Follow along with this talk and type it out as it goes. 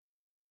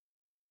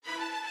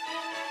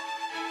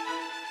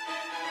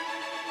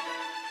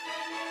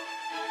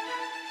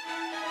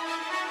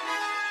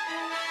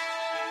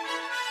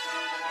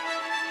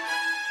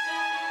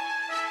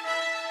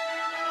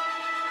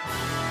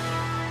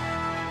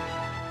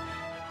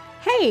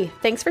Hey,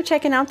 thanks for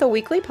checking out the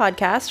weekly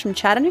podcast from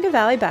Chattanooga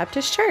Valley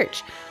Baptist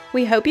Church.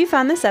 We hope you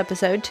found this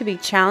episode to be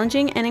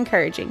challenging and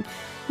encouraging.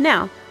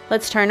 Now,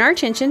 let's turn our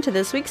attention to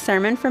this week's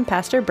sermon from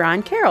Pastor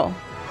Brian Carroll.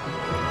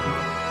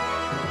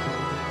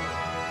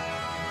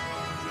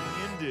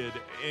 Ended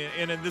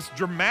in this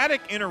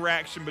dramatic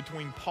interaction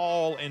between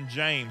Paul and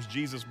James,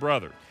 Jesus'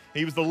 brother.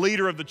 He was the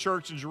leader of the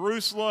church in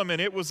Jerusalem, and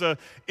it was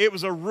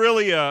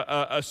really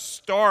a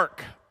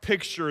stark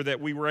picture that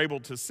we were able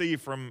to see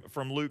from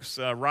Luke's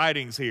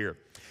writings here.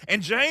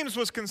 And James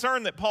was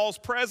concerned that Paul's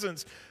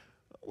presence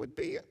would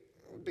be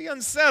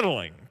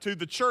unsettling to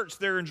the church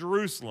there in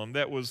Jerusalem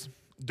that was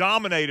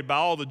dominated by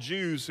all the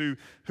Jews who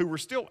were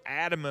still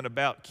adamant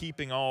about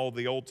keeping all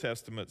the Old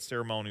Testament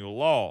ceremonial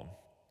law.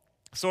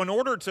 So in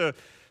order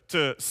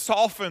to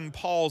soften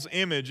Paul's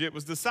image, it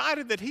was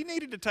decided that he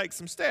needed to take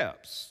some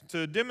steps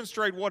to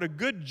demonstrate what a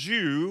good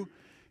Jew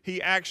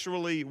he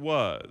actually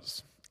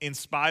was, in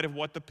spite of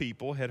what the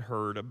people had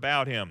heard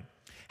about him.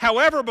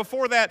 However,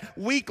 before that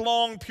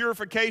week-long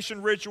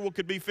purification ritual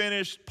could be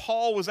finished,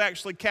 Paul was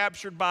actually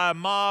captured by a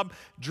mob,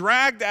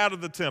 dragged out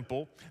of the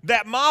temple.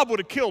 That mob would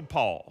have killed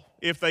Paul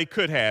if they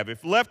could have.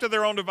 If left to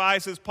their own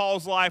devices,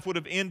 Paul's life would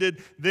have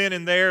ended then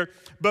and there.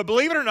 But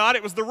believe it or not,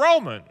 it was the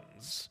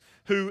Romans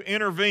who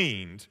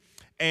intervened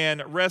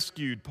and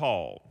rescued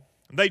Paul.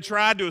 They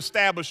tried to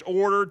establish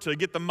order to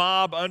get the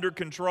mob under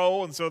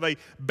control, and so they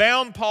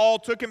bound Paul,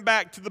 took him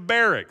back to the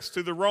barracks,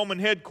 to the Roman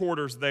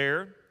headquarters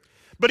there.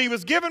 But he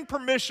was given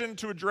permission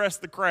to address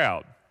the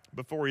crowd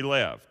before he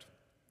left.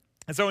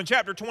 And so in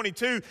chapter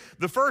 22,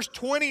 the first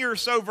 20 or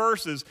so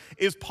verses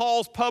is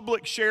Paul's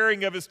public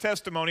sharing of his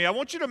testimony. I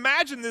want you to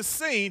imagine this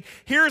scene.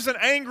 Here's an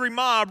angry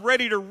mob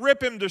ready to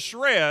rip him to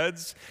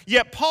shreds,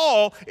 yet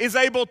Paul is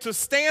able to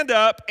stand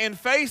up and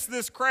face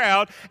this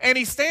crowd, and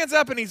he stands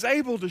up and he's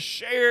able to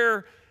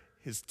share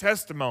his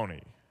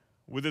testimony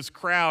with this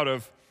crowd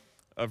of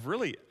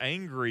really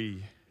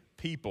angry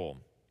people.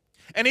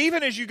 And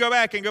even as you go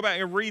back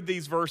and read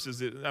these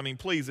verses,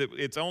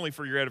 it's only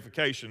for your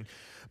edification.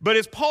 But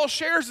as Paul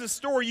shares this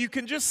story, you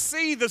can just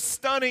see the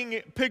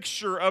stunning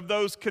picture of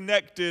those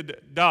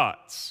connected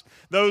dots.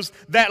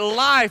 That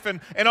life and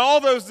all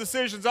those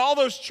decisions, all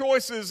those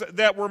choices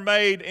that were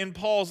made in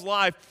Paul's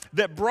life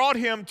that brought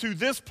him to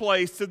this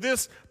place, to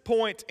this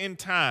point in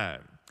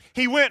time.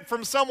 He went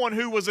from someone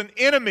who was an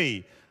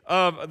enemy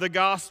of the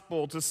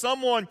gospel to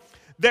someone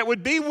that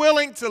would be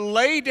willing to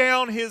lay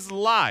down his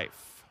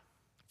life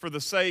for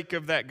the sake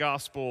of that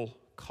gospel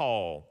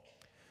call.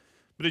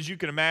 But as you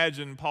can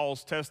imagine,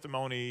 Paul's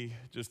testimony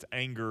just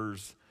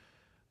angers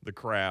the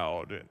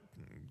crowd.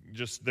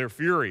 They're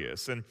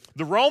furious. And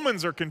the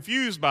Romans are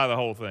confused by the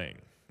whole thing.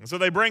 And so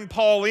they bring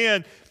Paul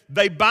in.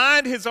 They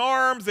bind his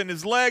arms and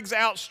his legs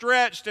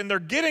outstretched, and they're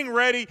getting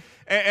ready.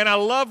 And I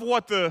love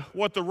what the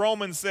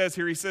Roman says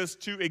here. He says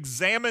to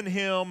examine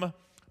him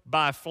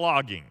by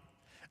flogging.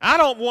 I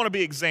don't want to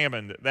be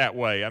examined that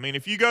way. I mean,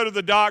 if you go to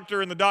the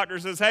doctor and the doctor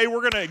says, hey,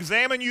 we're going to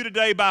examine you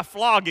today by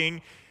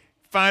flogging,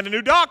 find a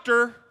new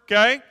doctor,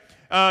 okay?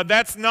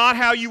 That's not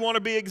how you want to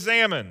be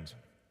examined.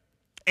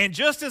 And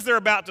just as they're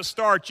about to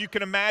start, you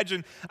can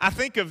imagine, I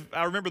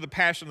remember the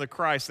Passion of the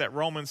Christ, that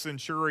Roman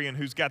centurion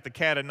who's got the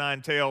cat of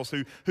nine tails,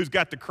 who's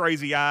got the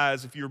crazy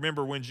eyes, if you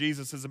remember when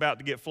Jesus is about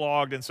to get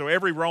flogged. And so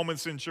every Roman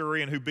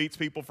centurion who beats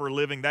people for a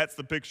living, that's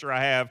the picture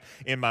I have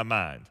in my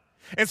mind.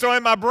 And so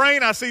in my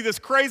brain, I see this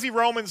crazy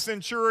Roman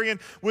centurion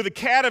with a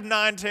cat of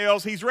nine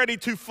tails. He's ready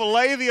to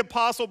fillet the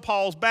Apostle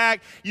Paul's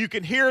back. You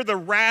can hear the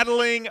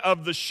rattling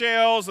of the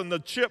shells and the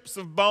chips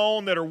of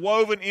bone that are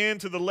woven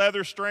into the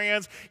leather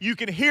strands. You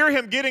can hear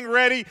him getting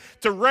ready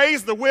to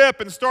raise the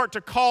whip and start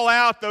to call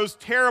out those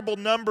terrible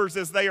numbers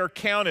as they are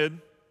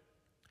counted.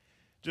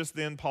 Just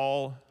then,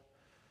 Paul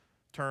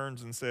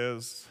turns and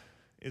says,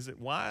 "Is it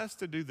wise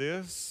to do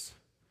this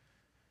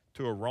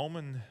to a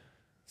Roman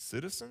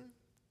citizen?"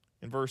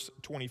 In verse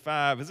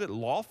 25, is it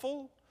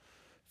lawful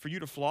for you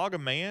to flog a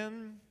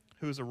man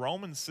who is a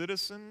Roman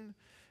citizen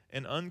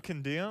and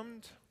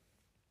uncondemned?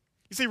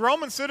 You see,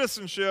 Roman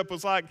citizenship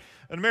was like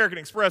an American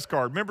Express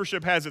card.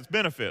 Membership has its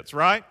benefits,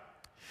 right?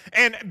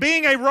 And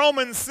being a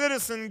Roman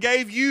citizen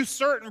gave you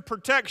certain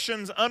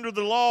protections under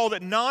the law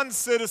that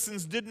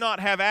non-citizens did not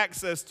have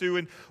access to.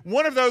 And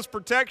one of those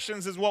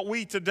protections is what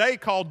we today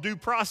call due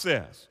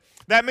process.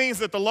 That means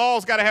that the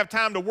law's got to have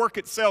time to work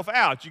itself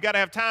out. You got to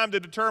have time to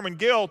determine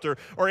guilt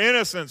or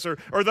innocence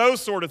or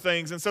those sort of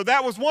things. And so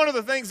that was one of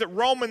the things that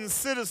Roman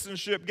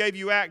citizenship gave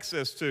you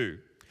access to.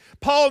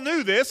 Paul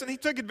knew this, and he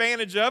took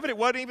advantage of it. It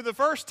wasn't even the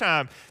first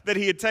time that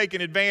he had taken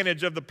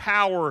advantage of the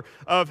power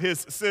of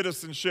his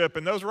citizenship.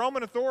 And those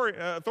Roman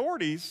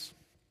authorities,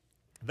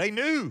 they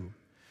knew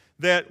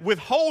that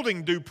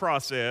withholding due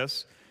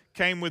process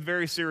came with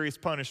very serious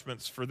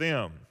punishments for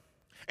them.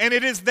 And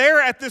it is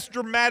there at this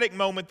dramatic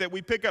moment that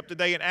we pick up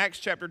today in Acts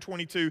chapter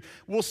 22.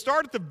 We'll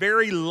start at the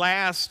very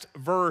last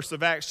verse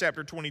of Acts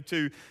chapter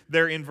 22,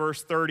 there in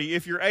verse 30.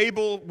 If you're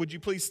able, would you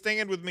please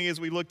stand with me as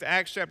we look to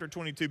Acts chapter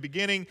 22,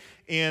 beginning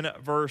in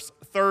verse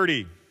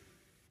 30.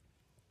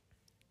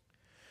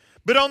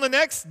 But on the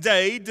next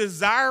day,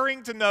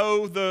 desiring to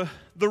know the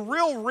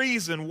real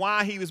reason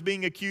why he was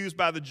being accused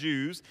by the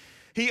Jews,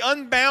 he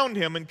unbound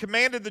him and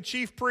commanded the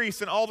chief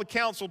priests and all the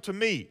council to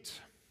meet.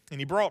 And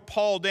he brought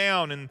Paul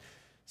down and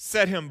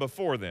set him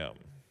before them.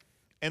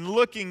 And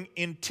looking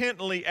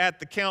intently at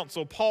the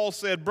council, Paul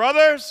said,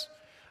 "Brothers,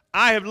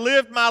 I have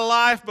lived my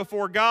life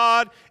before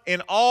God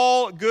in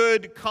all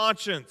good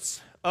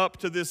conscience up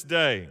to this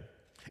day."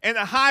 And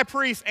the high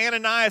priest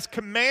Ananias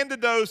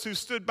commanded those who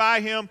stood by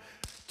him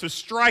to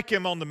strike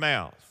him on the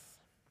mouth.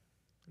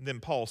 And then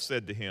Paul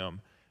said to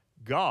him,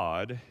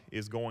 "God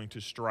is going to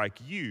strike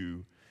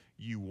you,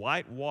 you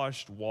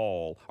whitewashed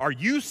wall. Are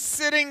you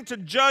sitting to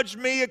judge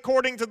me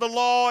according to the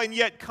law, and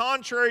yet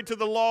contrary to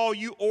the law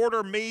you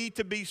order me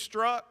to be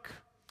struck?"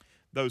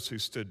 Those who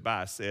stood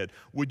by said,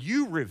 "Would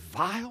you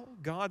revile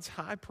God's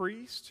high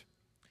priest?"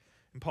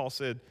 And Paul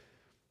said,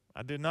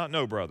 "I did not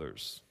know,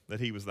 brothers, that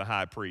he was the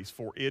high priest,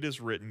 for it is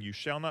written, you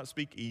shall not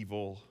speak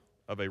evil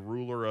of a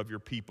ruler of your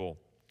people."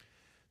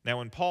 Now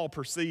when Paul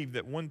perceived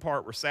that one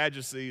part were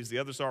Sadducees, the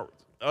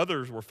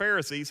others were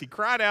Pharisees, he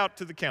cried out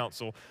to the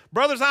council,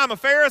 "Brothers, I am a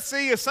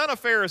Pharisee, a son of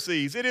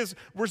Pharisees. It is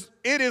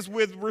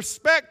with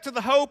respect to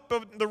the hope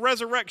of the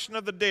resurrection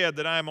of the dead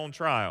that I am on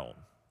trial."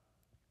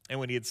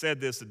 And when he had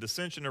said this, a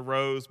dissension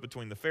arose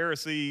between the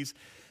Pharisees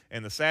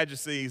and the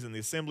Sadducees, and the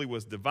assembly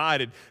was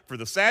divided. For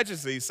the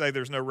Sadducees say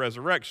there's no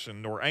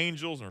resurrection, nor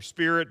angels, nor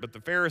spirit, but the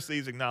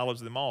Pharisees acknowledge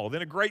them all.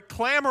 Then a great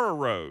clamor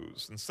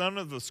arose, and some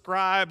of the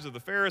scribes of the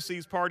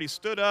Pharisees' party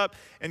stood up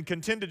and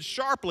contended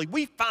sharply,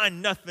 "We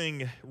find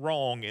nothing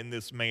wrong in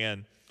this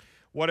man.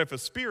 What if a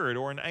spirit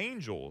or an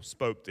angel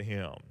spoke to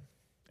him?"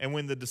 And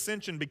when the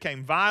dissension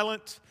became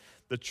violent,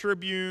 the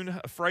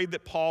tribune, afraid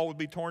that Paul would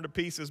be torn to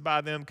pieces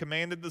by them,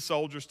 commanded the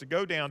soldiers to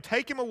go down,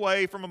 take him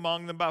away from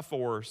among them by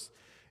force,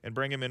 and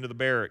bring him into the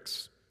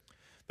barracks.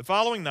 The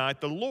following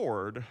night, the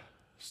Lord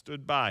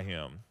stood by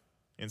him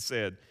and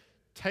said,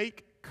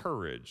 "Take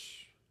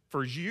courage,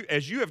 for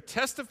as you have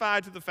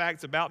testified to the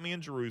facts about me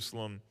in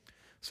Jerusalem,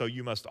 so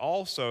you must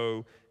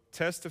also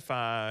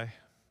testify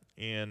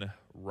in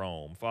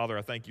Rome." Father,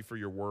 I thank you for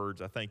your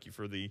words. I thank you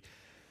for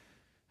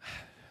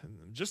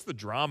just the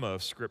drama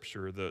of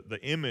Scripture, the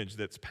image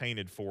that's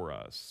painted for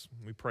us.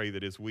 We pray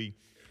that as we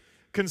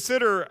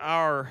consider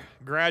our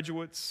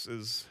graduates,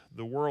 as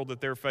the world that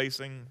they're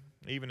facing,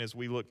 even as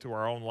we look to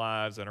our own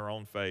lives and our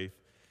own faith,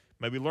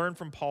 may we learn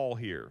from Paul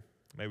here.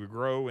 May we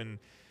grow in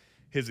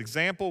his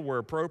example where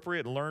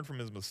appropriate and learn from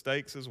his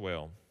mistakes as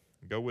well.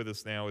 Go with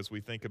us now as we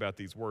think about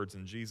these words.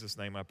 In Jesus'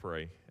 name I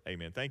pray.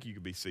 Amen. Thank you. You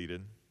can be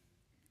seated.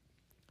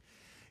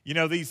 You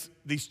know, these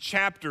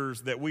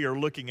chapters that we are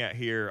looking at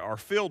here are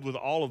filled with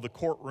all of the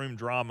courtroom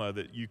drama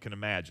that you can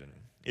imagine.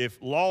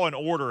 If Law and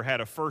Order had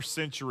a first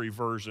century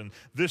version,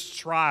 this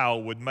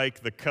trial would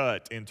make the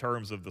cut in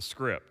terms of the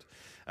script.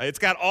 It's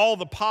got all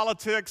the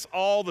politics,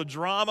 all the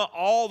drama,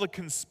 all the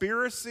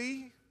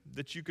conspiracy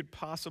that you could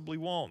possibly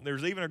want.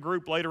 There's even a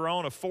group later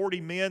on of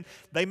 40 men.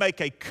 They make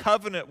a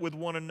covenant with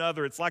one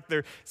another. It's like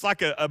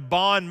a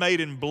bond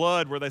made in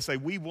blood where they say,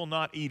 "We will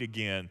not eat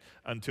again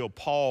until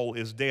Paul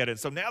is dead." And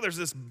so now there's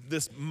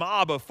this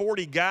mob of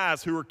 40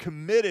 guys who are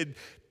committed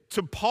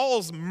to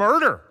Paul's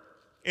murder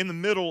in the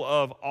middle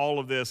of all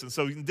of this. And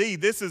so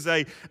indeed, this is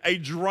a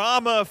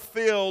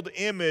drama-filled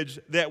image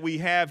that we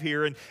have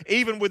here. And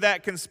even with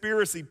that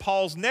conspiracy,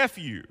 Paul's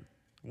nephew,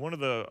 one of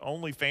the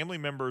only family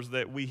members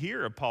that we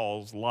hear of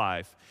Paul's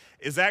life,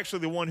 is actually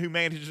the one who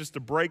manages to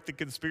break the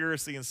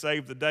conspiracy and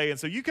save the day. And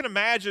so you can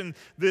imagine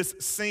this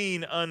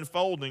scene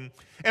unfolding.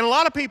 And a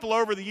lot of people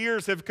over the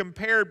years have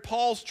compared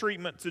Paul's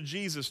treatment to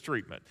Jesus'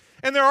 treatment.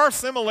 And there are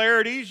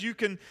similarities,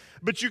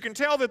 but you can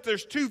tell that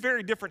there's two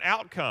very different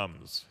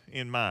outcomes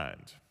in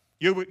mind.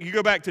 You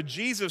go back to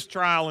Jesus'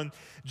 trial, and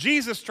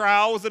Jesus'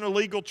 trial was an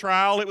illegal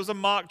trial. It was a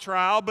mock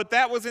trial, but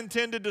that was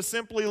intended to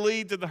simply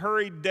lead to the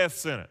hurried death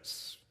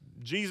sentence.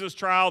 Jesus'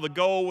 trial, the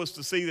goal was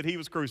to see that he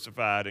was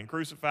crucified, and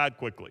crucified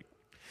quickly.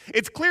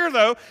 It's clear,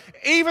 though,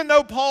 even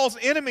though Paul's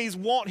enemies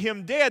want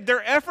him dead,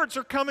 their efforts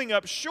are coming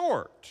up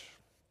short.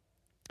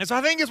 And so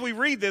I think as we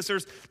read this,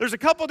 there's a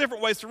couple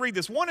different ways to read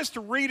this. One is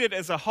to read it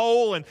as a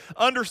whole and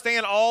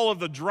understand all of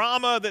the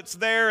drama that's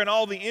there and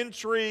all the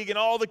intrigue and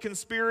all the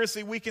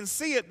conspiracy. We can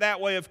see it that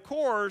way, of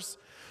course.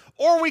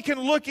 Or we can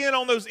look in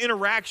on those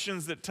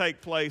interactions that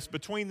take place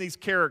between these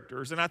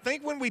characters. And I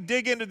think when we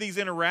dig into these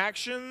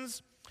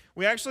interactions,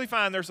 we actually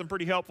find there's some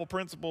pretty helpful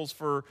principles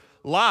for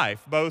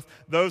life, both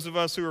those of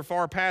us who are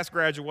far past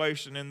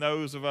graduation and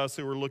those of us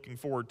who are looking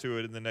forward to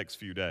it in the next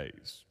few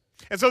days.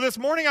 And so this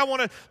morning I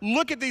want to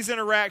look at these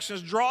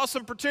interactions, draw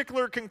some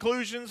particular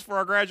conclusions for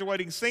our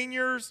graduating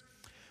seniors,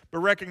 but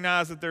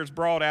recognize that there's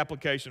broad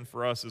application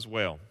for us as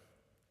well.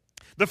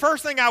 The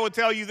first thing I would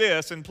tell you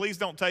this, and please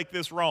don't take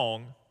this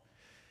wrong,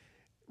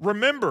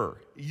 remember,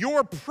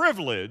 your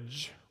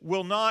privilege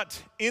will not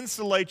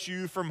insulate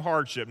you from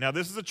hardship. Now,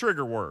 this is a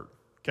trigger word,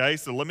 Okay,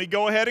 so let me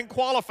go ahead and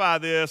qualify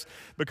this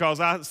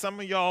because some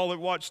of y'all that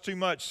watch too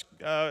much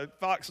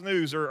Fox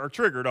News are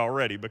triggered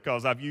already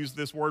because I've used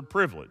this word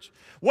privilege.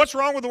 What's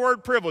wrong with the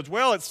word privilege?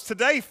 Well, it's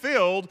today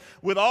filled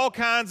with all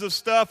kinds of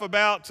stuff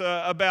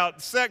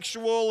about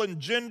sexual and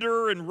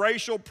gender and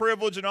racial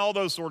privilege and all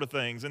those sort of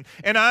things.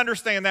 And I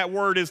understand that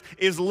word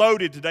is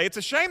loaded today. It's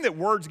a shame that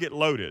words get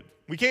loaded.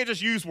 We can't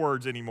just use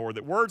words anymore,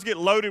 that words get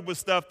loaded with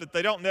stuff that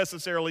they don't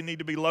necessarily need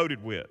to be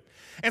loaded with.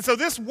 And so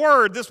this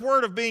word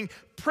of being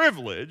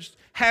privileged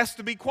has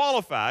to be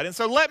qualified. And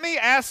so let me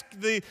ask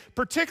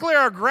particularly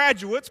our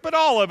graduates, but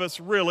all of us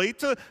really,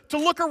 to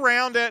look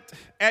around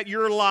at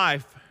your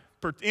life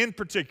in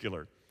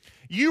particular.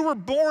 You were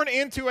born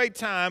into a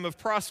time of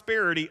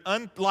prosperity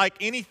unlike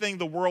anything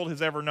the world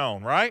has ever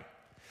known, right?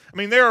 I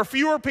mean, there are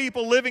fewer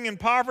people living in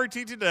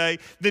poverty today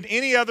than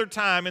any other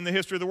time in the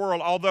history of the world,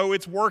 although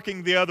it's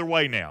working the other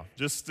way now,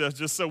 just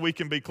so we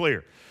can be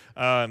clear.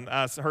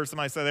 I heard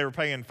somebody say they were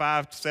paying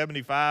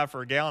 $5.75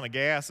 for a gallon of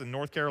gas in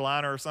North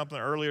Carolina or something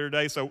earlier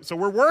today. So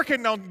we're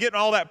working on getting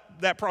all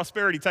that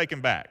prosperity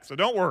taken back. So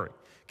don't worry,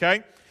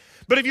 okay?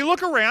 But if you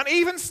look around,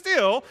 even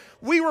still,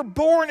 we were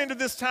born into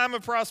this time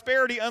of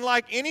prosperity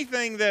unlike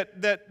anything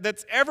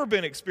that's ever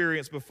been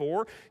experienced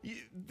before.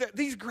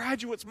 These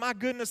graduates, my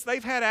goodness,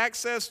 they've had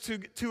access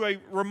to a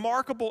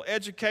remarkable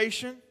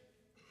education.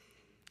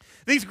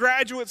 These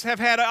graduates have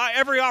had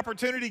every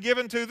opportunity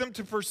given to them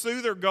to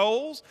pursue their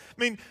goals.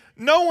 I mean,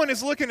 no one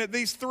is looking at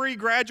these 3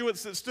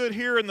 graduates that stood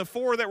here and the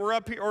 4 that were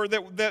up here or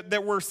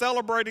that we're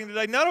celebrating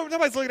today.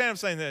 Nobody's looking at them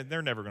saying that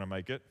they're never going to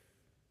make it.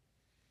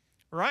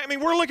 Right? I mean,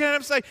 we're looking at them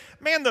and say,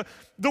 man,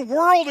 the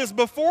world is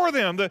before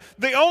them.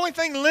 The only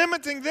thing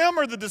limiting them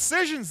are the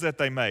decisions that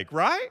they make,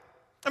 right?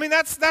 I mean,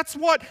 that's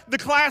what the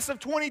class of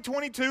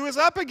 2022 is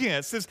up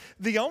against, is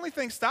the only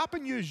thing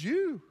stopping you is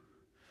you.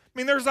 I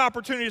mean, there's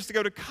opportunities to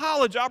go to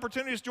college,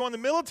 opportunities to join the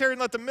military and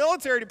let the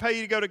military to pay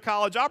you to go to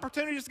college,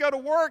 opportunities to go to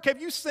work.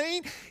 Have you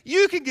seen?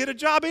 You can get a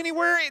job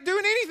anywhere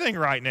doing anything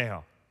right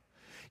now.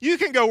 You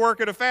can go work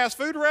at a fast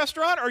food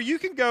restaurant, or you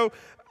can go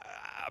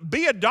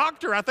be a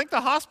doctor. I think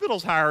the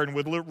hospital's hiring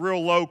with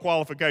real low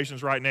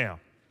qualifications right now,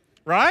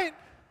 right?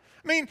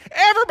 I mean,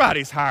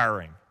 everybody's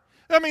hiring.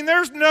 I mean,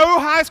 there's no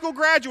high school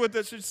graduate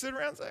that should sit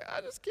around and say,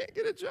 I just can't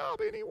get a job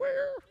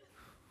anywhere.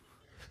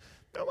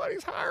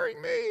 Nobody's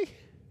hiring me.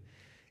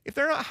 If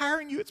they're not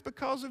hiring you, it's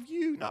because of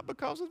you, not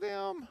because of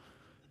them.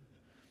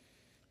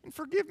 And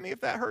forgive me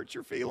if that hurts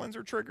your feelings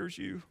or triggers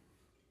you,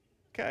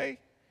 okay?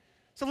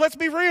 So let's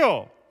be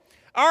real.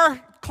 Our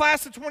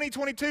class of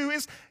 2022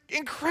 is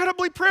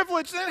incredibly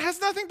privileged, and it has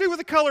nothing to do with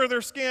the color of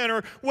their skin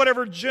or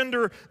whatever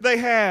gender they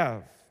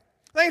have.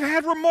 They've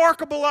had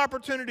remarkable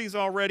opportunities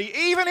already,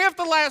 even if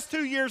the last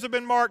 2 years have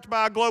been marked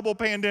by a global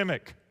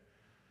pandemic.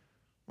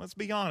 Let's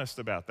be honest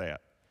about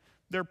that.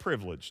 They're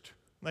privileged.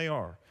 They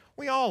are.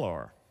 We all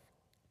are.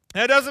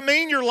 That doesn't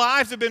mean your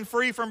lives have been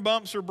free from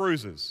bumps or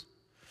bruises.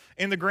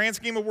 In the grand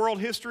scheme of world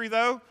history,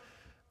 though,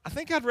 I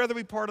think I'd rather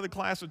be part of the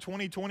class of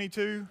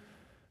 2022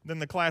 than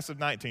the class of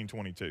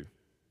 1922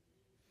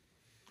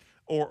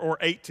 or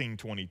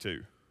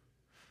 1822.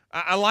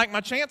 I like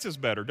my chances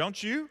better,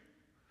 don't you?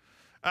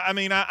 I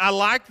mean, I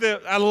like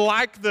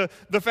the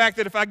fact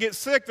that if I get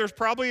sick, there's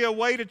probably a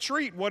way to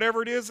treat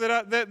whatever it is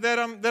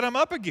that I'm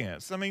up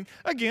against. I mean,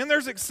 again,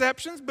 there's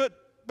exceptions, but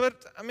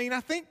I mean,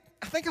 I think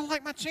I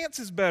like my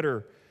chances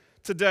better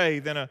today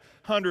than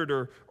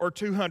 100 or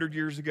 200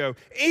 years ago.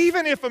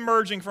 Even if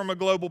emerging from a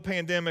global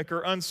pandemic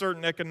or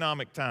uncertain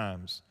economic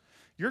times,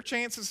 your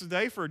chances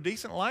today for a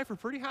decent life are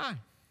pretty high,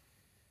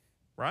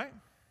 right?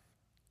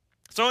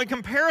 So in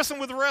comparison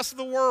with the rest of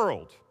the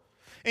world,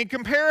 in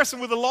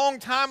comparison with a long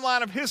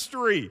timeline of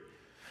history,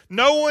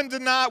 no one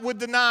would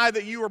deny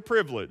that you are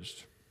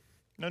privileged.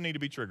 No need to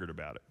be triggered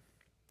about it.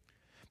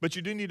 But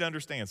you do need to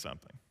understand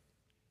something.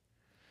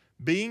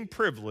 Being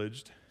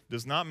privileged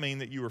does not mean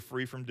that you are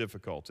free from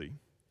difficulty.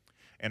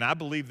 And I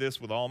believe this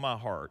with all my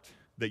heart,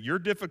 that your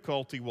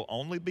difficulty will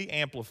only be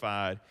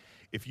amplified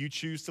if you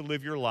choose to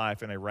live your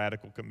life in a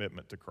radical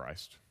commitment to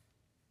Christ.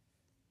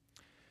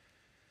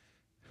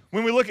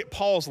 When we look at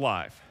Paul's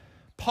life,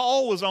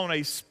 Paul was on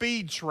a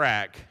speed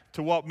track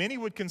to what many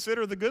would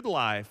consider the good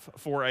life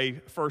for a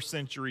first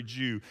century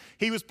Jew.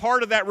 He was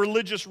part of that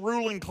religious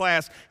ruling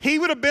class. He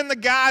would have been the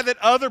guy that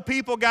other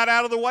people got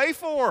out of the way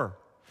for.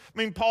 I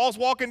mean, Paul's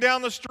walking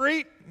down the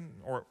street,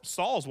 or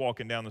Saul's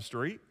walking down the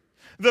street.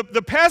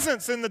 The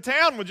peasants in the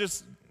town would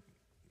just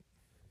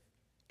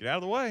get out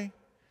of the way.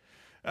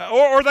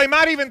 Or they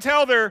might even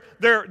tell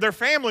their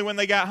family when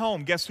they got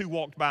home, guess who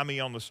walked by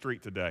me on the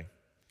street today?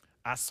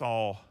 I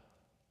saw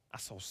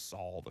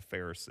Saul the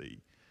Pharisee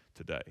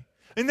today.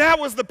 And that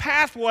was the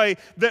pathway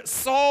that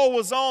Saul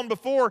was on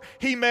before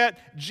he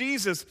met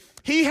Jesus.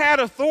 He had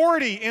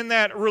authority in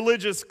that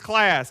religious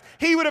class.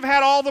 He would have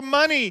had all the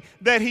money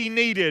that he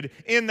needed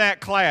in that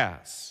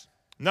class.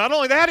 Not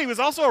only that, he was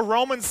also a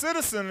Roman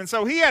citizen, and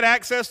so he had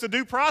access to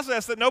due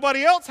process that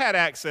nobody else had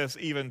access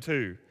even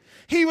to.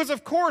 He was,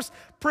 of course,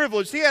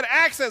 privileged. He had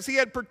access. He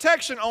had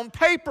protection on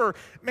paper.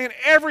 Man,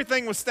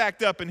 everything was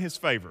stacked up in his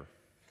favor.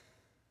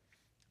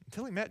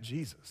 Until he met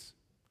Jesus.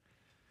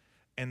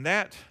 And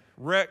that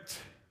wrecked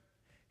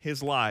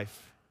his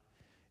life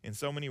in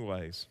so many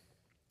ways.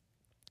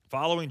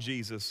 Following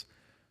Jesus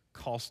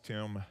cost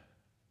him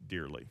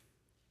dearly.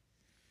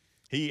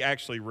 He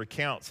actually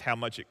recounts how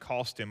much it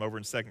cost him over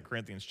in 2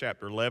 Corinthians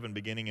chapter 11,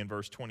 beginning in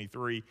verse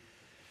 23.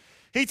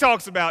 He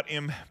talks about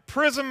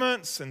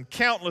imprisonments and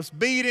countless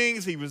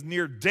beatings. He was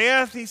near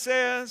death, he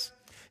says.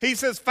 He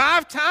says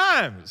 5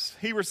 times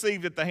he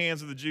received at the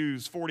hands of the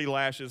Jews 40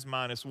 lashes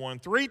minus 1.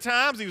 3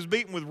 times he was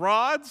beaten with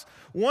rods.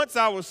 Once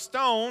I was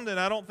stoned, and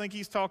I don't think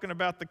he's talking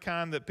about the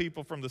kind that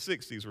people from the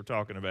 60s were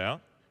talking about.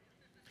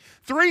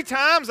 3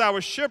 times I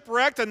was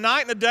shipwrecked. A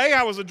night and a day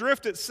I was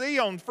adrift at sea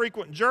on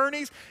frequent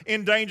journeys,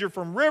 in danger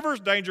from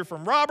rivers, danger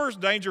from robbers,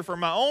 danger from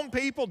my own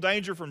people,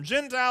 danger from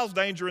Gentiles,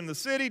 danger in the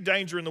city,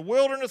 danger in the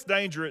wilderness,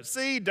 danger at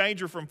sea,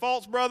 danger from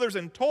false brothers,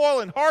 and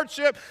toil and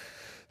hardship,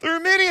 through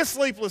many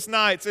sleepless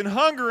nights, in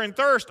hunger and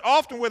thirst,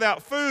 often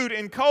without food,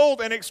 in cold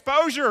and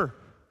exposure.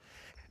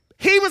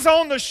 He was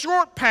on the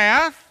short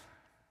path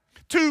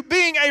to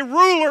being a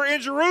ruler in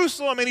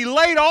Jerusalem, and he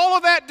laid all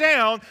of that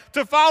down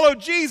to follow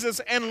Jesus,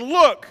 and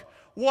look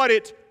what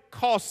it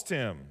cost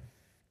him.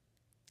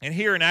 And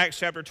here in Acts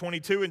chapter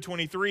 22 and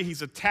 23,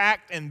 he's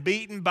attacked and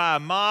beaten by a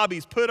mob.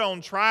 He's put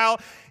on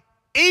trial.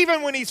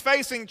 Even when he's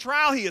facing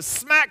trial, he is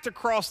smacked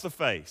across the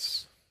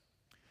face.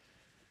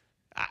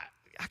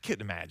 I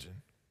couldn't imagine.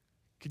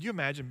 Could you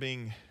imagine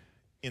being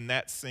in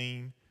that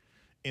scene,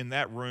 in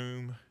that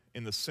room,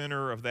 in the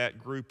center of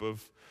that group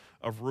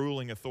of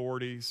ruling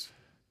authorities?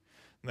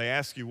 And they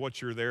ask you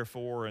what you're there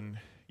for, and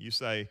you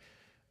say,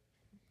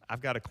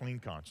 I've got a clean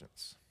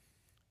conscience.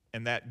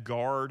 And that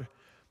guard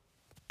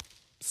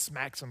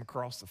smacks him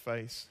across the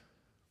face.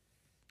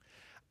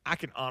 I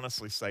can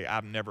honestly say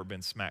I've never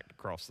been smacked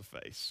across the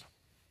face.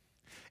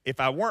 If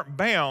I weren't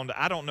bound,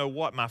 I don't know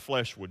what my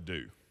flesh would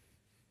do.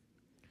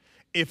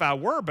 If I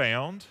were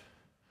bound,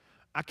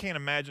 I can't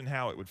imagine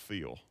how it would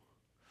feel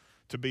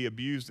to be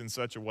abused in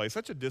such a way,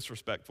 such a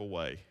disrespectful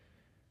way,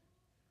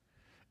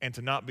 and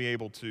to not be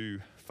able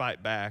to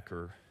fight back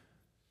or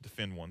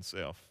defend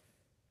oneself.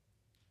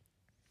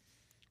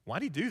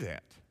 Why'd he do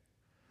that?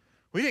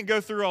 We didn't go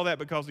through all that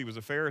because he was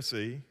a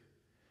Pharisee,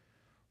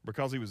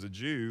 because he was a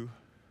Jew.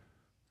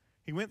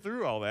 He went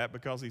through all that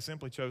because he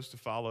simply chose to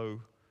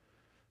follow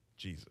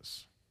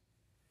Jesus.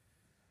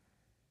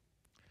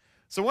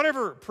 So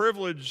whatever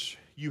privilege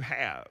you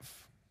have,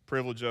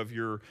 privilege of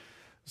your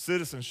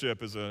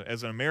citizenship as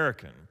an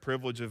American,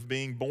 privilege of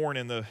being born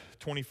in the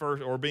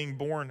 21st, or being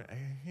born,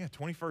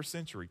 21st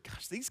century.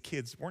 Gosh, these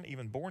kids weren't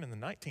even born in the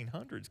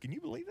 1900s. Can you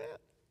believe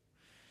that?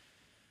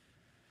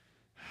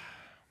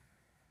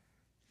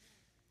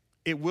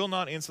 It will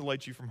not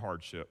insulate you from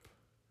hardship,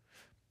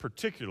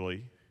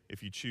 particularly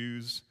if you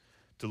choose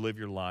to live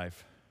your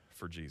life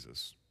for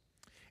Jesus.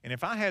 And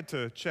if I had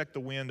to check the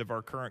wind of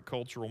our current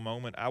cultural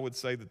moment, I would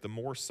say that the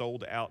more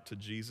sold out to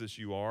Jesus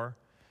you are,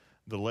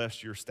 the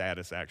less your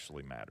status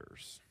actually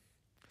matters.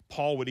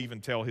 Paul would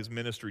even tell his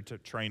ministry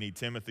trainee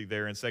Timothy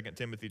there in 2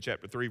 Timothy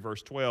chapter 3,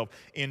 verse 12,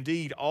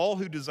 indeed, all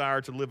who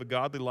desire to live a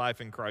godly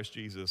life in Christ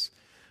Jesus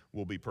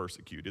will be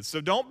persecuted. So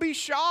don't be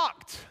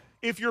shocked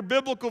if your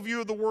biblical view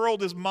of the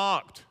world is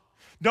mocked.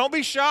 Don't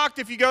be shocked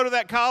if you go to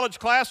that college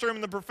classroom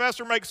and the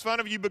professor makes fun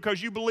of you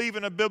because you believe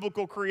in a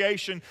biblical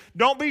creation.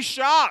 Don't be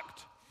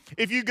shocked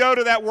if you go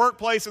to that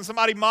workplace and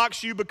somebody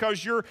mocks you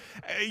because you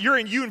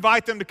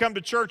invite them to come to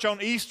church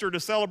on Easter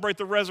to celebrate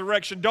the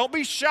resurrection. Don't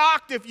be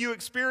shocked if you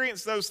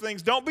experience those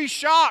things. Don't be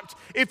shocked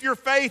if your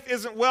faith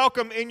isn't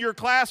welcome in your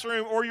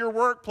classroom or your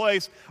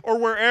workplace or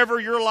wherever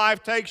your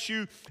life takes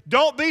you.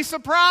 Don't be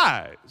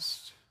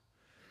surprised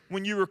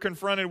when you were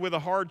confronted with a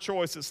hard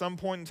choice at some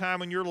point in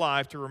time in your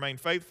life to remain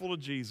faithful to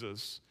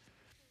Jesus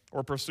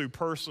or pursue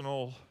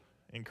personal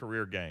and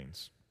career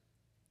gains.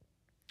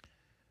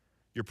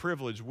 Your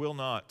privilege will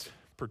not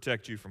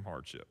protect you from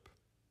hardship.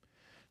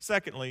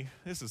 Secondly,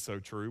 this is so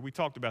true. We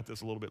talked about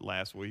this a little bit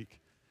last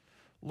week.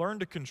 Learn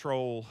to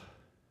control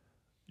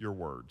your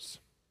words.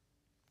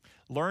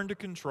 Learn to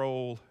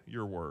control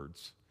your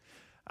words.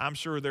 I'm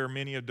sure there are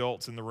many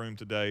adults in the room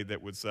today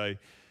that would say,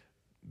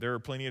 there are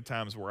plenty of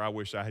times where I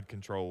wish I had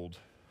controlled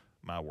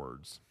my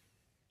words.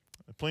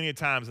 Plenty of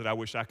times that I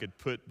wish I could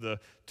put the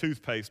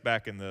toothpaste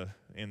back in the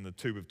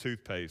tube of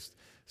toothpaste,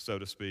 so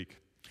to speak.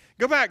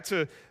 Go back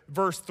to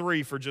verse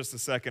 3 for just a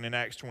second in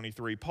Acts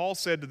 23. Paul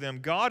said to them,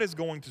 God is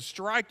going to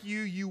strike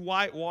you, you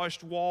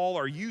whitewashed wall.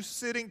 Are you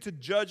sitting to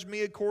judge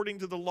me according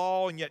to the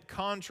law, and yet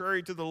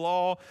contrary to the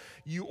law,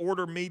 you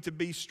order me to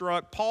be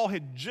struck? Paul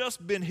had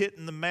just been hit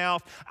in the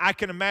mouth. I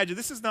can imagine,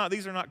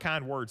 these are not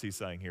kind words he's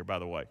saying here, by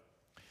the way.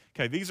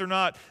 Okay,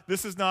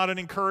 this is not an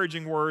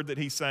encouraging word that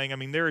he's saying. I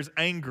mean, there is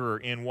anger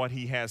in what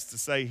he has to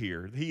say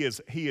here. He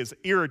is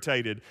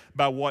irritated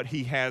by what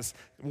has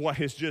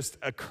just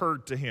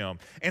occurred to him.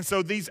 And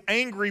so these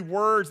angry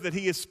words that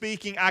he is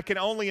speaking, I can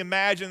only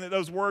imagine that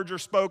those words are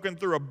spoken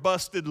through a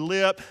busted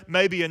lip,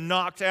 maybe a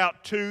knocked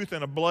out tooth,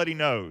 and a bloody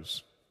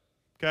nose.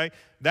 Okay?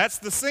 That's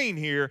the scene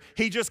here.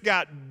 He just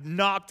got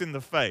knocked in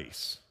the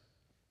face.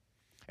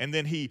 And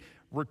then he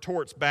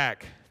retorts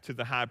back to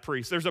the high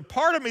priest. There's a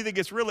part of me that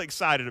gets really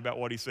excited about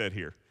what he said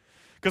here.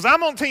 Because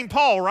I'm on Team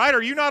Paul, right?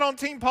 Are you not on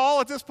Team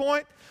Paul at this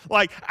point?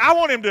 Like, I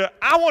want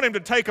him to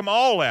take them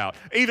all out,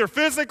 either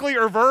physically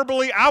or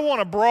verbally. I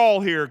want to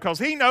brawl here because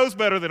he knows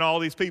better than all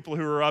these people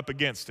who are up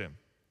against him.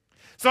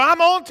 So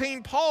I'm on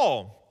Team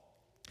Paul.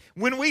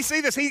 When we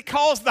see this, he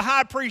calls the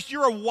high priest,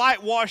 you're a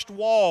whitewashed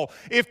wall.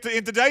 In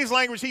today's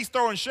language, he's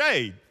throwing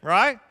shade,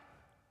 right?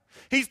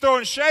 He's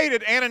throwing shade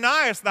at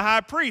Ananias, the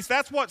high priest.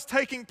 That's what's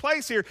taking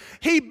place here.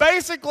 He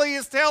basically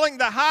is telling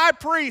the high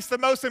priest, the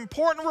most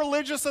important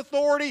religious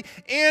authority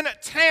in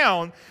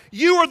town,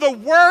 you are the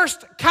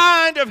worst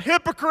kind of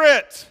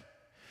hypocrite.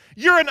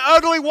 You're an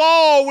ugly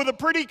wall with a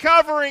pretty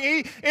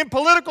covering. In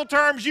political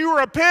terms, you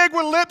are a pig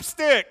with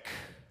lipstick.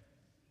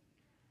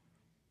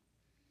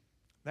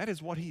 That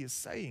is what he is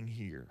saying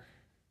here.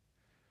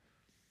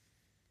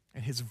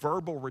 And his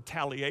verbal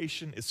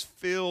retaliation is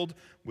filled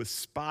with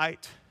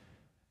spite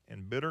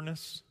and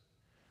bitterness.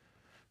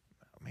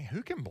 I mean,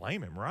 who can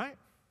blame him, right?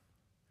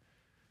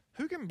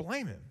 Who can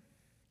blame him?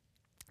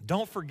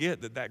 Don't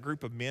forget that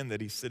group of men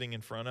that he's sitting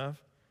in front of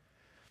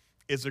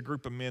is a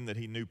group of men that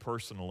he knew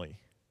personally.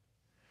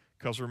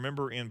 Because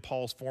remember, in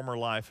Paul's former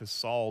life as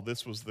Saul,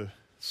 this was the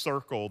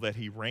circle that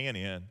he ran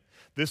in.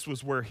 This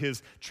was where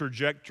his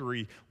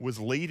trajectory was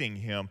leading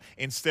him.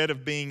 Instead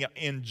of being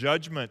in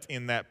judgment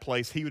in that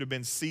place, he would have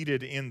been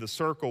seated in the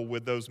circle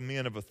with those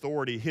men of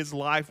authority. His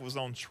life was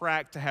on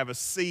track to have a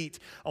seat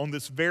on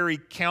this very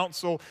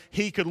council.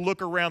 He could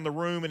look around the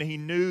room and he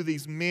knew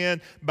these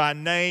men by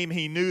name.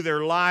 He knew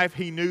their life.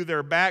 He knew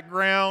their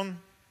background.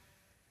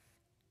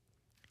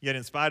 Yet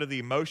in spite of the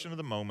emotion of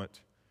the moment,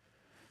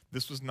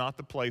 this was not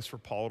the place for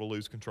Paul to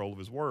lose control of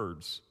his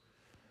words.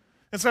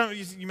 And so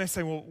you may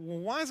say, well,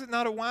 why is it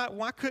not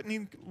why couldn't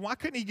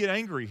he get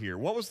angry here?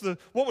 What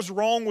was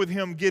wrong with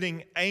him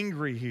getting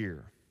angry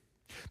here?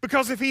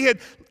 Because if he had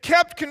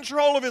kept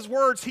control of his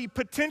words, he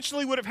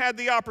potentially would have had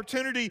the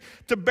opportunity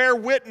to bear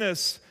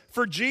witness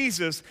for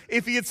Jesus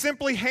if he had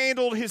simply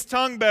handled his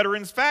tongue better.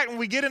 In fact, when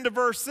we get into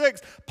verse 6,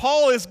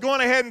 Paul is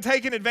going ahead and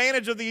taking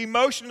advantage of the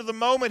emotion of the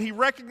moment. He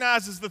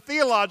recognizes the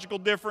theological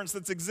difference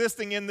that's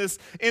existing in this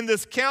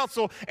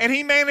council, and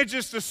he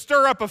manages to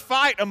stir up a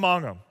fight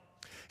among them.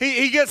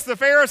 He gets the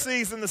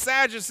Pharisees and the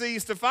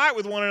Sadducees to fight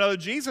with one another.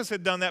 Jesus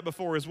had done that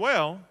before as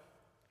well.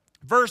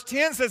 Verse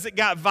 10 says it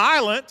got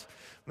violent.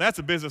 That's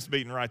a business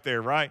meeting right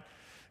there, right?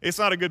 It's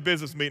not a good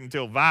business meeting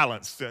until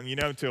violence,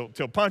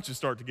 till punches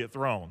start to get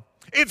thrown.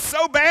 It's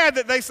so bad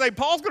that they say,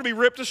 Paul's going to be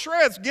ripped to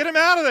shreds. Get him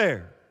out of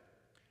there.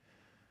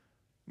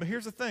 But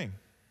here's the thing.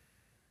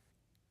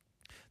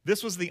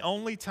 This was the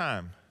only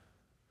time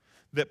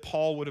that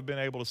Paul would have been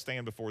able to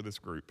stand before this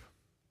group.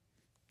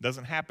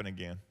 Doesn't happen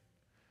again.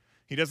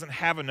 He doesn't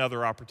have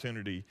another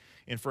opportunity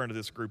in front of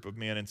this group of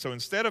men. And so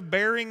instead of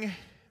bearing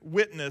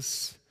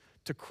witness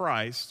to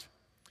Christ,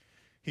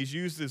 he's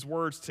used his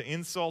words to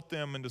insult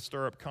them and to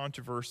stir up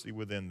controversy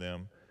within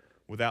them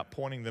without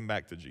pointing them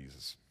back to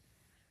Jesus.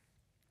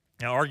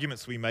 Now,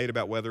 arguments we made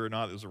about whether or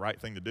not it was the right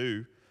thing to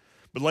do.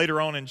 But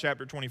later on in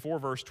chapter 24,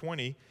 verse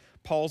 20,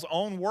 Paul's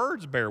own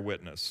words bear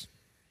witness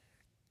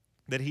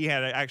that he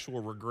had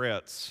actual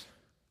regrets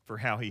for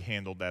how he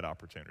handled that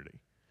opportunity.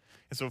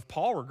 And so if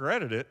Paul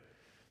regretted it,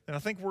 then I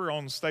think we're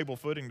on stable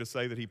footing to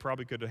say that he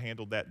probably could have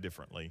handled that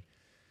differently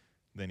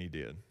than he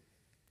did.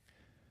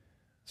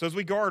 So as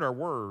we guard our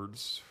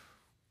words,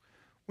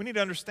 we need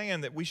to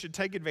understand that we should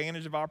take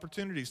advantage of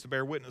opportunities to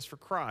bear witness for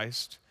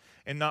Christ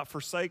and not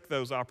forsake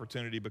those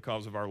opportunities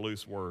because of our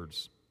loose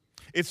words.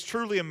 It's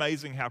truly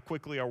amazing how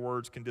quickly our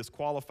words can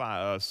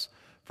disqualify us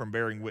from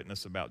bearing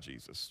witness about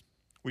Jesus.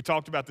 We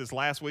talked about this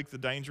last week, the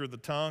danger of the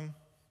tongue,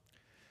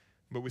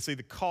 but we see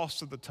the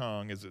cost of the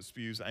tongue as it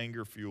spews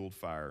anger-fueled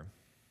fire.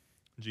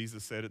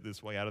 Jesus said it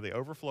this way, out of the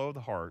overflow of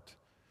the heart,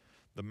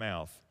 the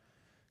mouth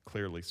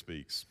clearly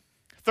speaks.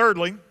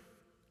 Thirdly,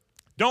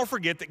 don't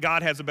forget that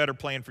God has a better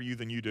plan for you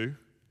than you do.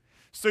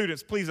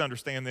 Students, please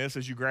understand this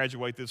as you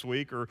graduate this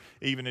week or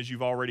even as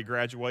you've already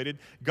graduated.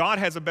 God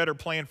has a better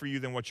plan for you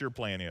than what your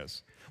plan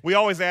is. We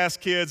always ask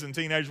kids and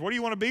teenagers, what do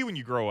you want to be when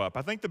you grow up?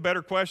 I think the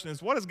better question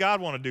is, what does God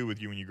want to do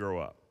with you when you grow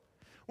up?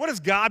 What does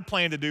God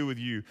plan to do with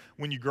you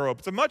when you grow up?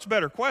 It's a much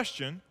better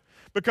question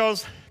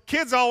because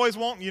kids always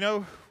want,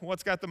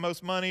 what's got the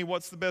most money,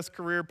 what's the best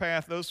career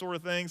path, those sort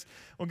of things.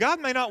 Well, God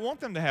may not want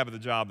them to have the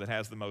job that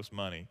has the most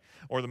money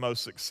or the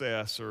most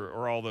success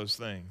or all those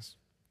things.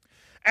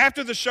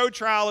 After the show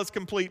trial is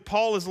complete,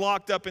 Paul is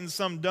locked up in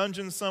some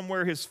dungeon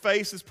somewhere. His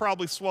face is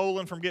probably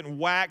swollen from getting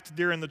whacked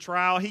during the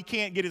trial. He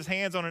can't get his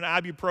hands on an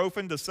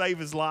ibuprofen to save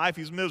his life.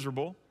 He's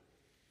miserable.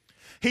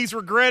 He's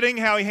regretting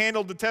how he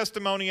handled the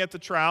testimony at the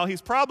trial.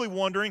 He's probably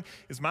wondering,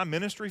 is my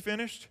ministry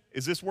finished?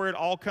 Is this where it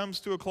all comes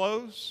to a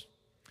close?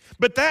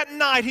 But that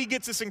night, he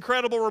gets this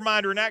incredible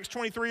reminder. In Acts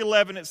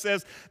 23:11, it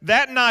says,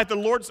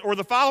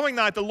 the following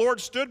night, the Lord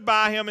stood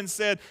by him and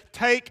said,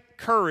 take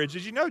courage.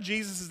 Did you know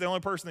Jesus is the only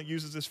person that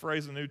uses this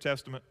phrase in the New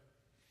Testament?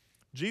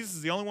 Jesus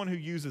is the only one who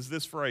uses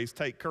this phrase,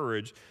 take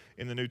courage,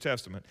 in the New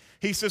Testament.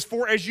 He says,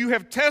 for as you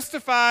have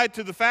testified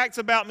to the facts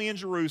about me in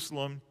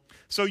Jerusalem,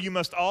 so you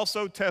must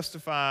also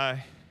testify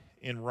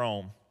in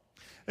Rome.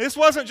 This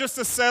wasn't just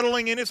a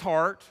settling in his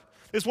heart.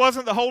 This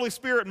wasn't the Holy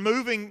Spirit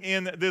moving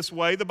in this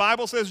way. The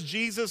Bible says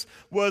Jesus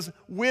was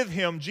with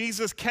him.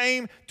 Jesus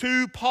came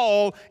to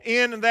Paul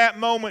in that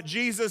moment.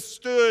 Jesus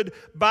stood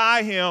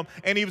by him,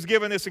 and he was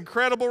given this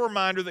incredible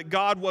reminder that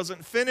God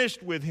wasn't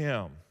finished with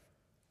him.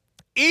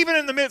 Even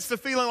in the midst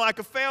of feeling like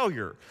a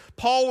failure,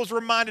 Paul was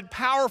reminded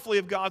powerfully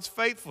of God's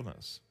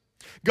faithfulness.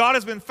 God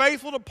has been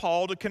faithful to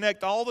Paul to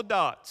connect all the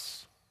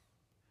dots,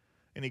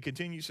 and he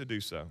continues to do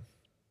so.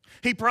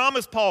 He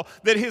promised Paul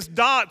that his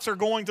dots are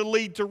going to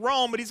lead to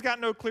Rome, but he's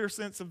got no clear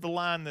sense of the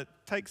line that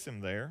takes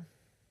him there.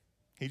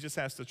 He just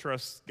has to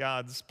trust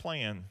God's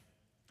plan.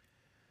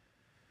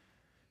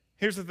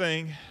 Here's the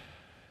thing.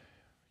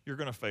 You're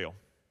going to fail.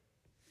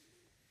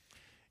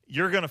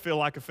 You're going to feel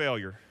like a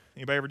failure.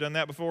 Anybody ever done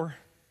that before?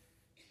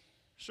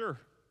 Sure.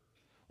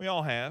 We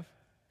all have.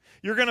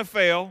 You're going to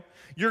fail.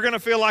 You're going to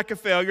feel like a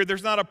failure.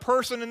 There's not a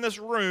person in this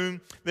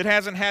room that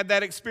hasn't had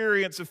that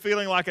experience of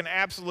feeling like an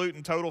absolute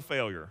and total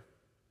failure.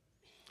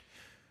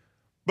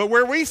 But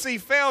where we see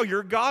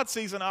failure, God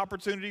sees an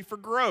opportunity for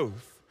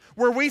growth.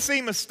 Where we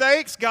see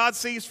mistakes, God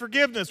sees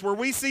forgiveness. Where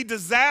we see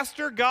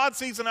disaster, God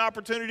sees an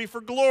opportunity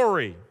for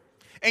glory.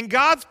 And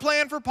God's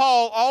plan for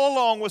Paul all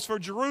along was for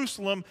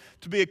Jerusalem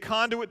to be a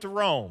conduit to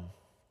Rome.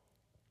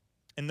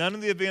 And none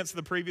of the events of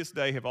the previous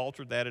day have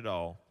altered that at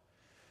all,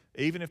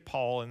 even if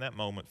Paul in that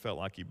moment felt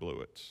like he blew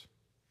it.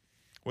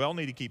 We all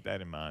need to keep that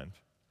in mind.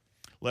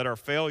 Let our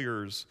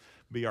failures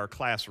be our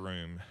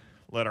classroom.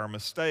 Let our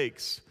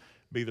mistakes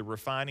be the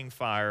refining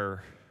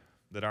fire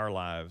that our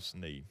lives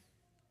need.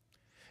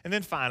 And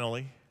then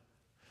finally,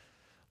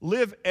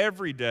 live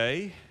every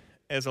day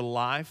as a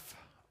life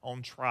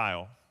on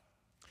trial.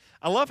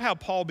 I love how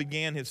Paul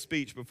began his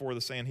speech before the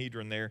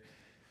Sanhedrin there.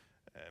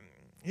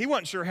 He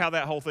wasn't sure how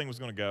that whole thing was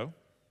going to go.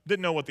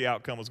 Didn't know what the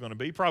outcome was going to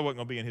be. Probably wasn't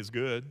going to be in his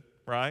good,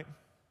 right?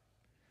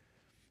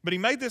 But he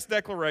made this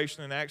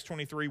declaration in Acts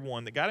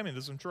 23:1 that got him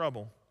into some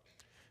trouble.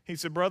 He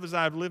said, "Brothers,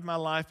 I have lived my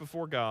life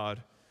before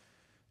God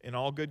in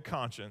all good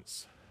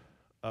conscience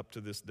up to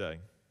this day."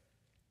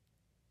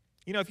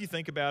 You know, if you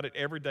think about it,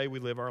 every day we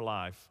live our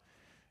life,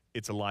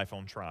 it's a life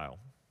on trial.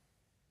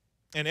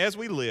 And as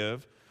we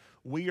live,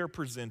 we are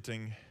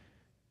presenting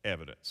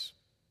evidence.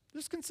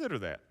 Just consider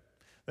that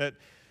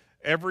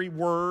every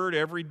word,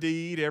 every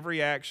deed,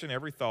 every action,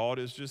 every thought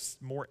is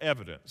just more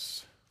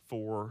evidence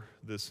for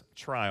this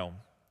trial.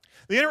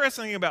 The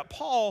interesting thing about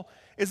Paul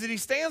is that he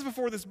stands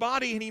before this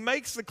body and he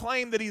makes the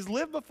claim that he's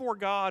lived before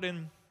God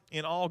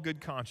in all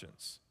good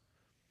conscience.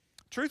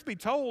 Truth be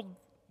told,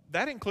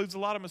 that includes a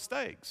lot of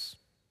mistakes.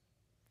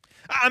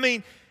 I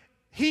mean,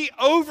 he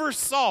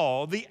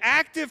oversaw the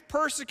active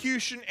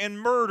persecution and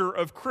murder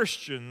of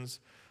Christians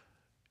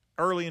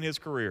early in his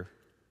career.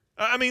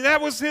 I mean, that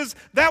was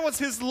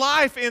his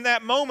life in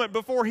that moment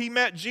before he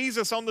met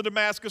Jesus on the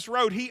Damascus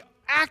Road. He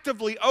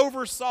actively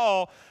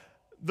oversaw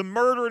the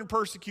murder and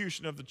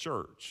persecution of the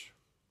church.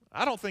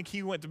 I don't think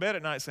he went to bed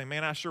at night saying,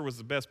 "Man, I sure was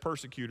the best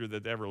persecutor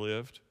that ever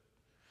lived."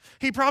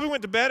 He probably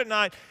went to bed at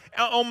night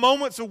on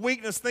moments of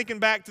weakness thinking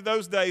back to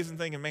those days and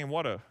thinking, "Man,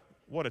 what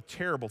a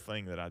terrible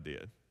thing that I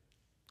did."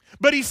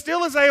 But he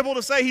still is able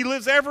to say he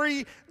lives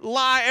every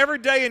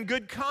day in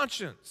good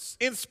conscience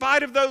in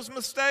spite of those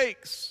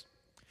mistakes.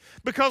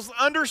 Because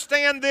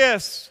understand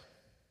this,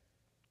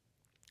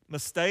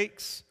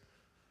 mistakes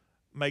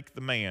make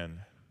the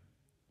man.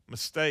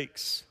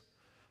 Mistakes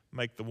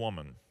make the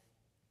woman.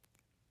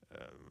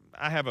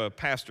 I have a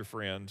pastor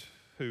friend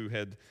who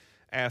had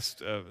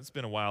asked, it's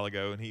been a while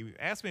ago, and he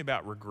asked me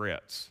about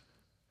regrets.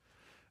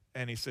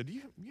 And he said, do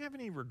you have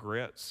any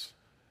regrets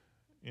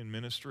in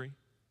ministry?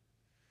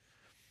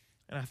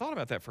 And I thought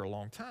about that for a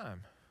long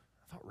time.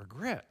 I thought,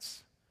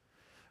 regrets?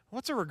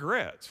 What's a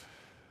regret?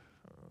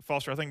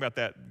 Foster, I think about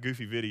that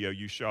goofy video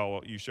you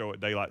show at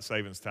daylight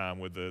savings time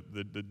with the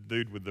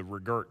dude with the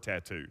regret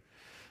tattoo.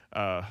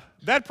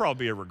 That'd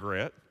probably be a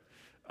regret.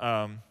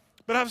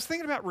 But I was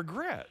thinking about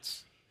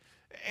regrets.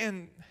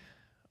 And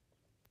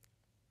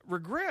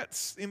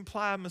regrets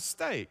imply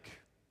mistake.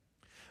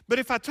 But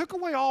if I took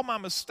away all my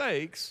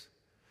mistakes,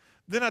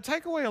 then I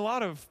take away a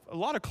lot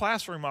of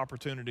classroom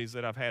opportunities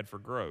that I've had for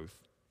growth.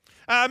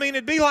 I mean,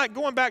 it'd be like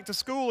going back to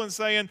school and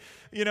saying,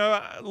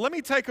 let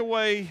me take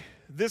away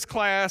this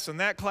class and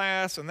that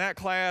class and that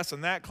class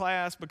and that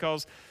class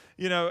because,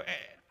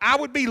 I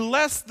would be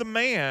less the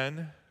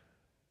man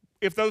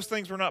if those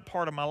things were not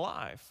part of my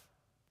life.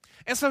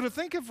 And so to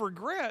think of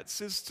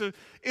regrets is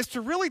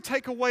to really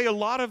take away a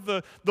lot of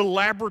the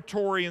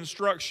laboratory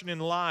instruction in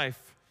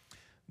life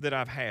that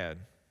I've had.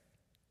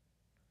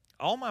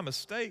 All my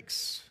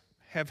mistakes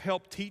have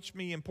helped teach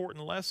me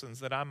important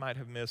lessons that I might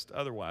have missed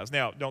otherwise.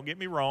 Now, don't get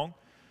me wrong,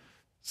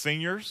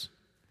 seniors,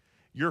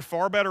 you're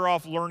far better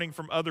off learning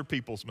from other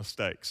people's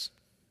mistakes,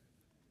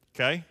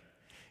 okay?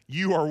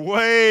 You are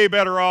way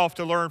better off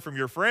to learn from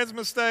your friends'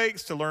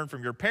 mistakes, to learn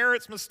from your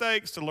parents'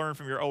 mistakes, to learn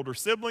from your older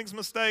siblings'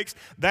 mistakes.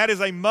 That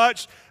is a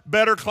much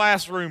better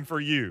classroom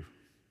for you.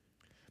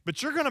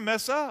 But you're going to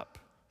mess up.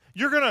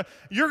 You're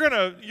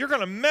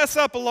gonna mess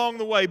up along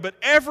the way, but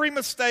every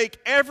mistake,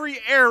 every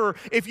error,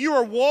 if you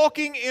are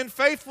walking in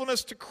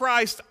faithfulness to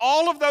Christ,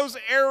 all of those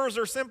errors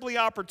are simply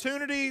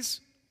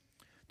opportunities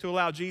to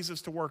allow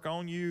Jesus to work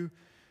on you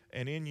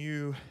and in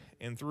you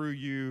and through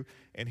you.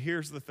 And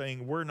here's the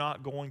thing, we're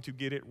not going to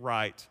get it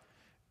right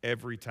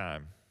every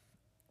time.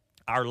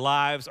 Our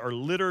lives are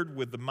littered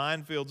with the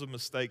minefields of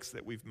mistakes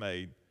that we've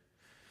made.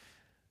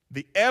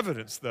 The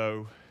evidence,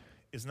 though,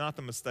 is not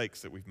the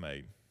mistakes that we've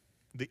made.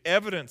 The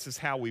evidence is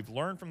how we've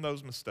learned from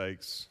those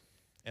mistakes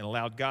and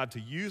allowed God to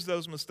use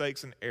those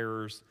mistakes and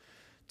errors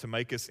to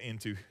make us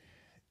into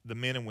the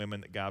men and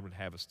women that God would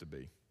have us to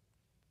be.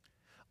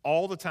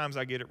 All the times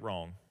I get it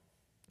wrong,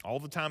 all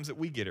the times that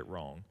we get it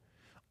wrong,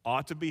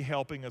 ought to be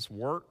helping us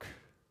work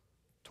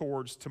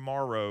towards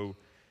tomorrow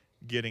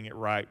getting it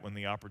right when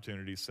the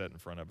opportunity is set in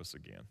front of us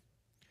again.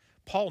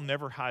 Paul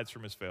never hides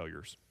from his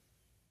failures.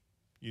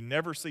 You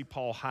never see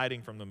Paul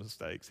hiding from the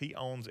mistakes. He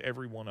owns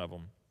every one of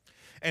them.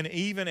 And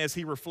even as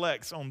he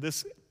reflects on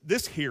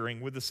this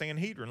hearing with the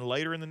Sanhedrin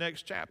later in the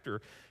next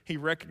chapter, he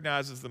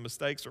recognizes the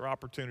mistakes are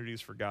opportunities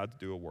for God to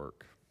do a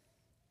work.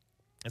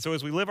 And so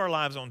as we live our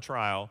lives on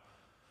trial,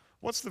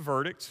 what's the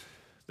verdict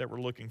that we're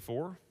looking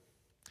for?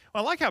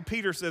 Well, I like how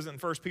Peter says it in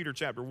 1 Peter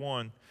chapter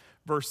 1,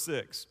 verse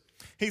 6.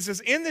 He says,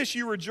 "In this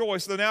you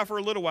rejoice, though now for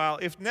a little while,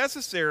 if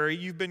necessary,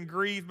 you've been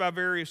grieved by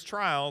various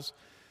trials,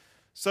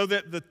 so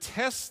that the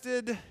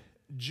tested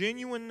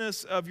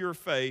genuineness of your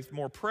faith,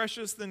 more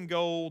precious than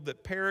gold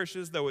that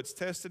perishes though it's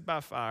tested by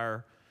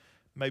fire,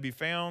 may be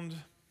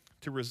found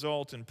to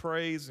result in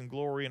praise and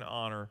glory and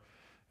honor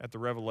at the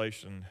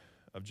revelation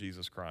of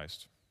Jesus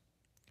Christ."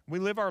 We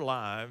live our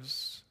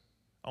lives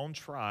on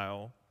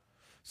trial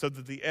so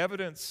that the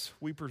evidence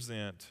we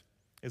present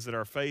is that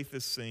our faith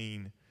is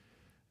seen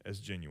as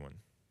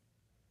genuine.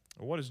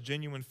 What does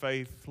genuine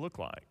faith look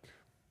like?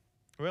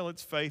 Well,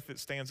 it's faith that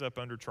stands up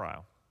under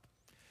trial.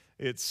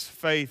 It's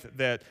faith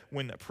that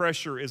when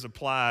pressure is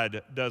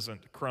applied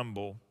doesn't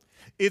crumble.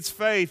 It's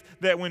faith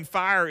that when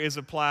fire is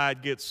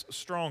applied gets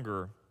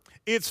stronger.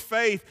 It's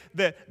faith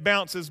that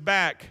bounces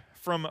back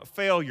from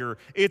failure.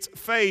 It's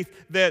faith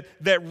that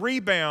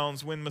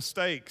rebounds when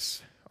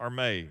mistakes are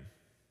made.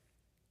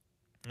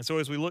 And so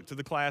as we look to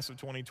the class of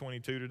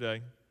 2022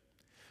 today,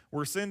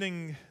 we're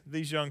sending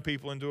these young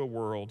people into a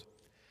world,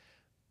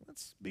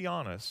 let's be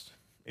honest,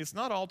 it's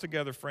not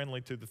altogether friendly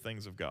to the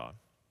things of God.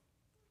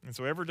 And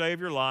so every day of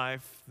your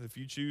life, if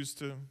you choose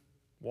to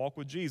walk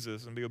with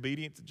Jesus and be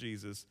obedient to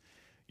Jesus,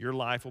 your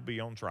life will be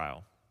on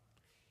trial,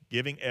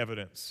 giving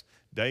evidence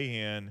day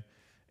in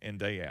and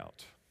day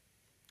out.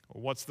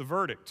 Well, what's the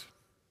verdict?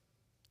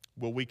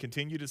 Will we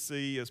continue to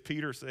see, as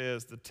Peter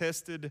says, the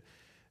tested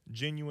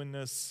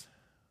genuineness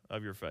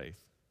of your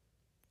faith?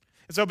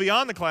 And so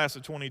beyond the class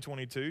of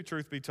 2022,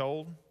 truth be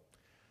told,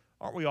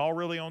 aren't we all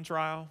really on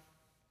trial?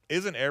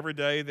 Isn't every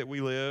day that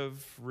we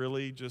live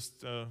really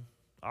just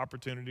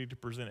opportunity to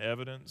present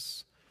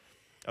evidence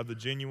of the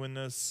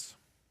genuineness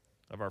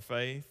of our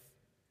faith?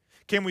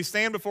 Can we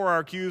stand before our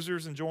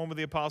accusers and join with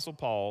the Apostle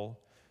Paul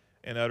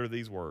and utter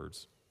these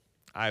words?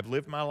 "I have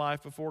lived my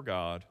life before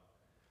God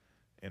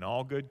in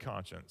all good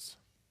conscience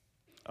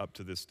up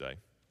to this day."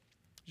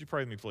 Would you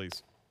pray with me,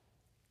 please?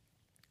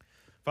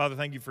 Father,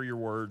 thank you for your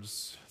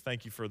words.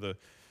 Thank you for the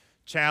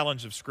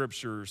challenge of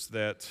scriptures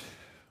that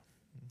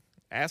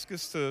ask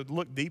us to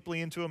look deeply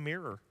into a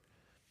mirror.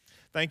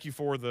 Thank you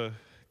for the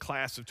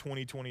class of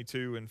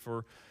 2022 and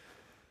for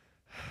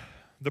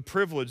the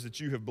privilege that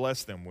you have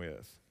blessed them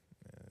with.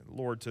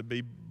 Lord, to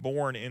be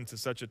born into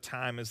such a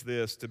time as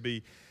this, to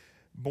be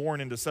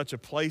born into such a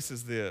place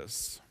as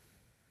this,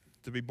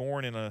 to be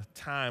born in a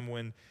time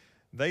when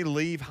they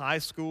leave high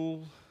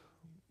school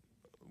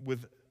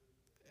with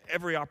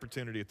every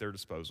opportunity at their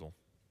disposal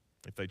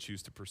if they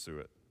choose to pursue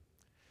it.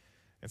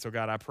 And so,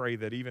 God, I pray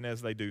that even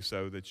as they do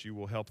so, that you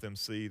will help them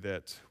see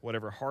that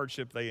whatever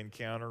hardship they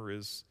encounter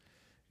is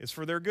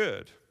for their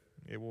good.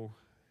 It will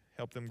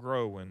help them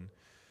grow and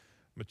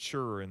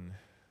mature and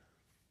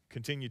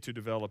continue to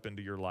develop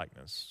into your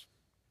likeness.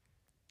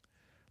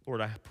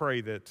 Lord, I pray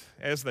that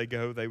as they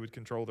go, they would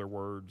control their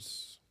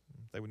words.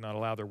 They would not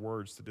allow their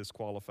words to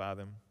disqualify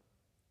them.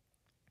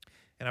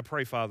 And I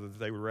pray, Father, that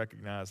they would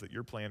recognize that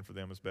your plan for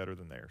them is better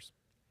than theirs,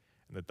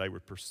 and that they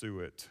would pursue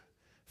it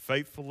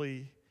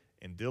faithfully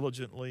and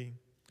diligently,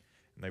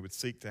 and they would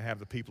seek to have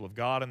the people of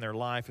God in their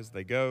life as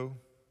they go,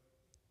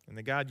 and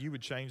that, God, you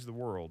would change the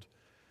world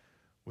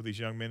with these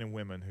young men and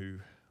women who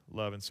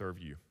love and serve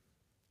you.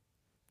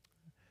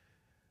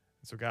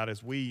 And so, God,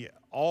 as we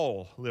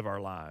all live our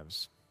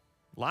lives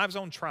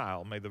on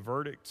trial, may the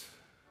verdict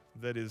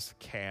that is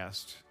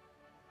cast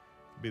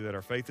be that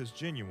our faith is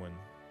genuine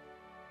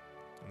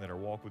and that our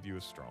walk with you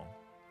is strong.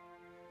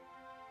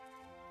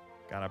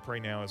 God, I pray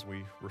now as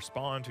we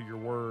respond to your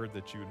word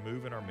that you would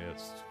move in our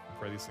midst. I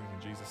pray these things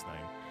in Jesus'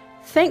 name.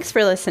 Thanks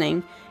for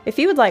listening. If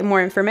you would like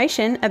more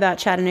information about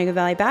Chattanooga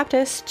Valley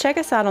Baptist, check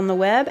us out on the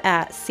web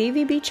at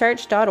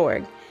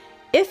cvbchurch.org.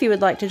 If you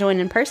would like to join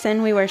in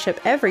person, we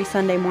worship every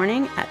Sunday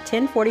morning at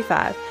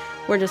 10:45.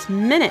 We're just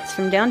minutes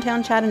from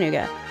downtown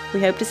Chattanooga. We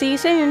hope to see you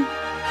soon.